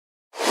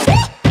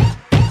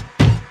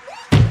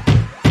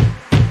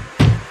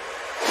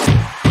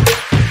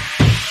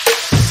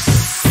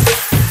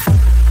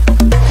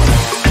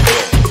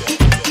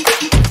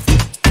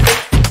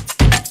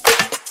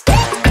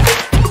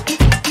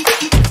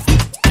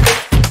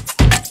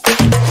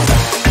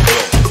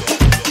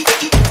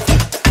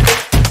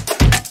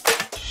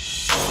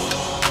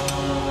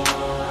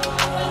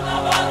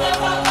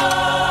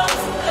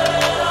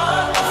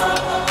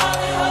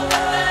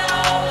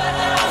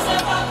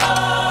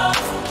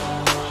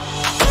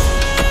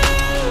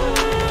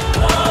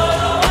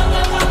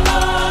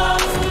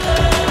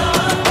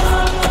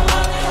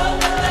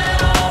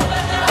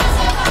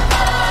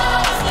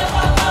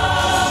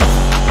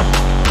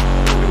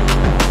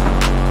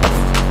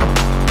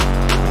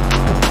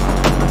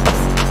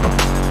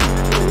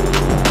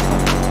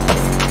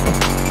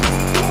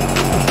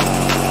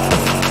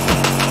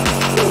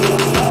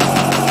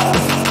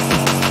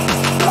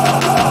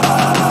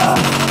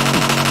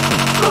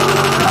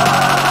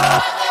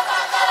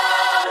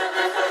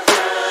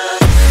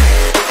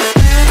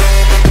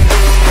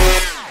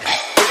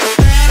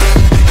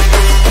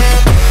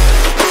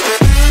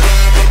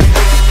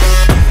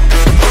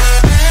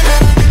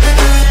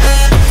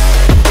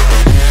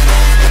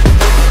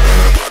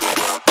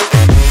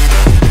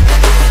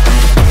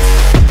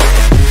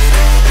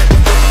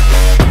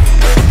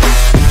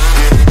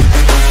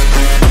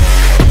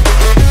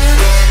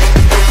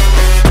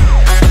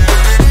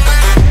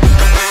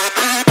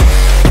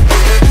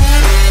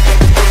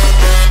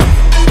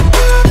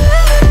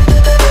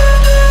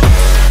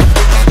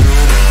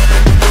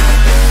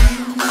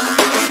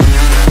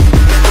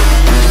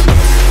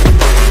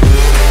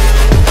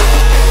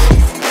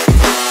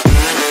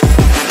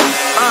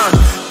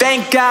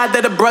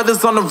glad that the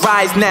brothers on the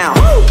rise now.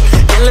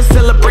 Endless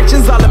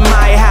celebrations all in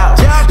my house.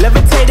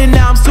 Levitating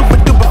now, I'm super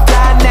duper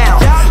fly now.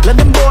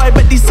 London boy,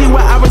 but DC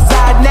where I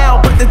reside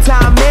now. Put the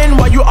time in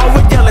while you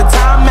always yelling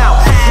time out.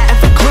 And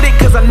for quit it,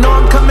 cause I know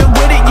I'm coming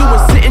with it. You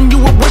were sitting, you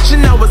were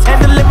wishing I was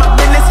handling my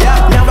business.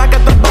 Now I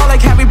got the ball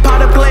like Harry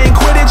Potter playing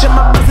Quidditch. And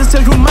my business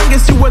is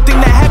humongous, you would think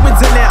that happens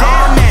in it.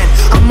 Oh man,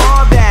 I'm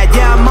all that,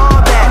 yeah, I'm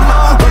all that.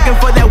 Working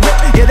for that whip,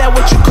 yeah, that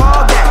what you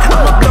call that.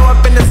 I'ma blow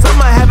up in the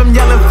summer, have him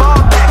yelling fall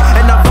back.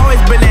 And I've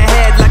always been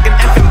ahead like an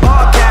effing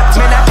ball cap.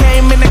 Man, I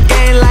came in the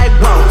game like,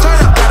 whoa.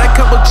 Got a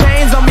couple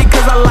chains on me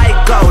cause I like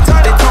gold.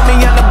 They told me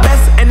I'm the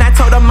best and I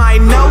told them I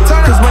know.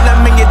 Cause when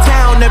I'm in your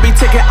town, every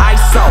ticket I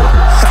sold.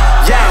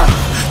 Yeah,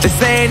 they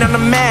saying I'm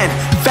the man.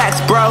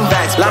 Facts, bro.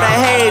 Lot of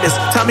haters,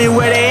 tell me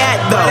where they at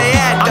though.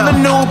 I'm the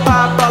new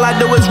pop, all I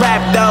do is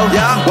rap though.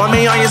 Want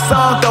me on your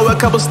song, throw a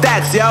couple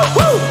stacks, yo.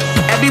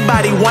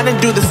 Everybody wanna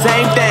do the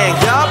same thing.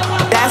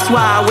 That's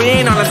why we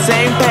ain't on the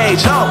same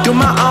page. Do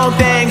my own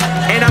thing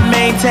and I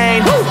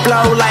maintain.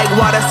 Flow like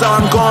water, so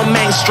I'm going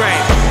mainstream.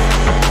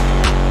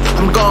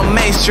 I'm going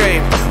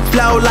mainstream.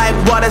 Flow like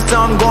water, so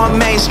I'm going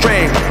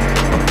mainstream.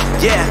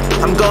 Yeah,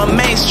 I'm going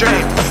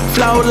mainstream.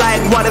 Flow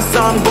like water,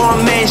 so I'm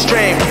going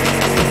mainstream.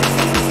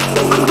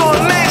 I'm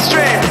going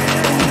mainstream.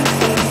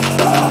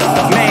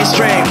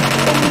 Mainstream.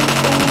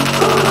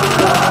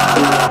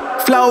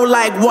 Flow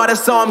like water,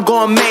 so I'm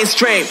going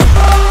mainstream.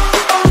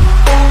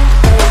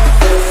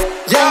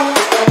 Yeah.